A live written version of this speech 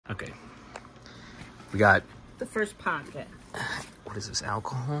Okay. We got... The first pocket. What is this,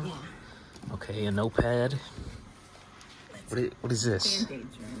 alcohol? Yeah. Okay, a notepad. What is this?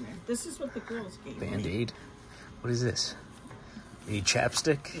 Band-Aids are in there. This is what the girls gave me. Band-Aid? What is this? You need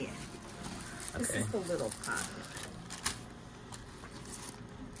chapstick? Yeah. This Okay. is the little pocket.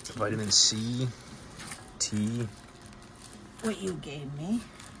 Vitamin C, tea. What you gave me.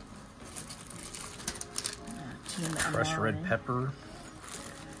 Tea and Fresh red MRE. pepper.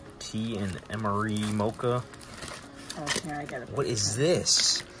 Tea and MRE mocha. Oh, here, I got it. What is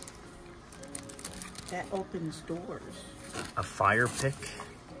this? That opens doors. A fire pick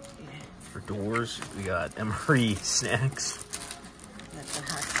Yeah. for doors. We got MRE snacks. That's a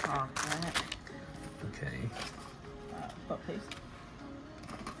hot chocolate. Okay. Butt paste.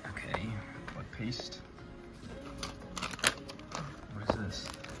 Okay. What paste? What is this?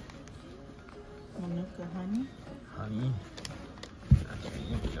 Manuka honey. Honey.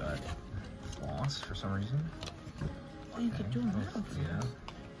 Okay, we got floss for some reason. Oh, you could do that.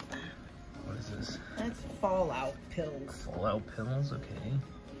 Yeah. What is this? That's Fallout pills. Fallout pills, okay.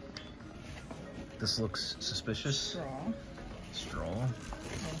 This looks suspicious. Straw. Straw.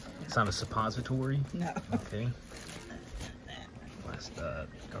 It's not a suppository. No. Okay. Last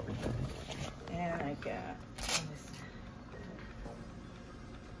garbage bag. And I got.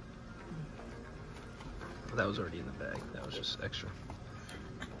 That was already in the bag. That was just extra.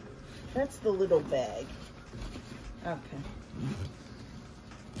 That's the little bag. Okay.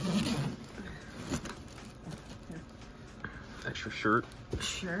 Extra shirt.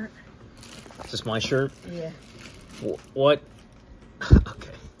 Shirt. Is this my shirt? Yeah. What?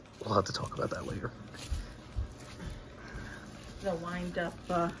 Okay. We'll have to talk about that later. The wind up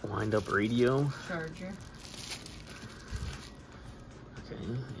Wind up radio. charger. Okay,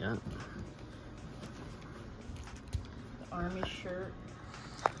 yeah. The army shirt.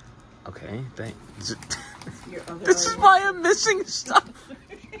 Okay, thanks. Your other This is item. why I'm missing stuff.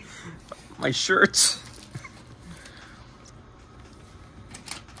 My shirts.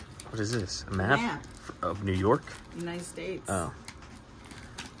 What is this? A map? Map. Of New York? United States. Oh.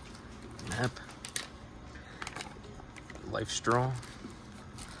 Map. Life straw.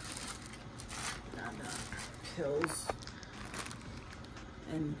 Pills.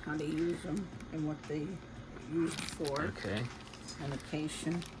 And how to use them and what they use for. Okay.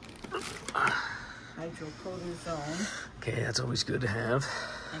 Medication. Hydrocortisone. Okay, that's always good to have.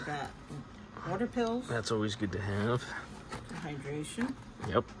 I got water pills. That's always good to have. Hydration.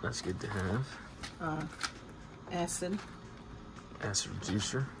 Yep, that's good to have. Acid. Acid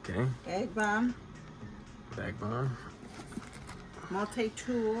reducer. Okay. Egg bomb. Bag bomb.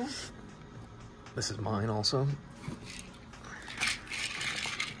 Multi-tool. This is mine also.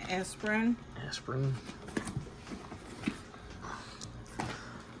 Aspirin. Aspirin.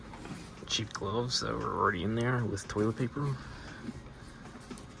 Cheap gloves that were already in there with toilet paper.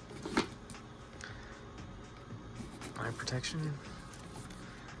 Eye protection.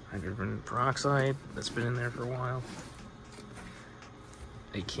 Hydrogen peroxide, that's been in there for a while.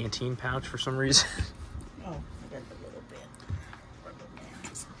 A canteen pouch for some reason. Oh, I got the little bit. Rubber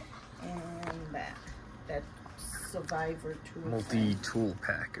bands. And that. That Survivor tool. Multi-tool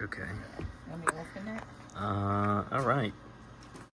pack, okay. Let me open it. Alright.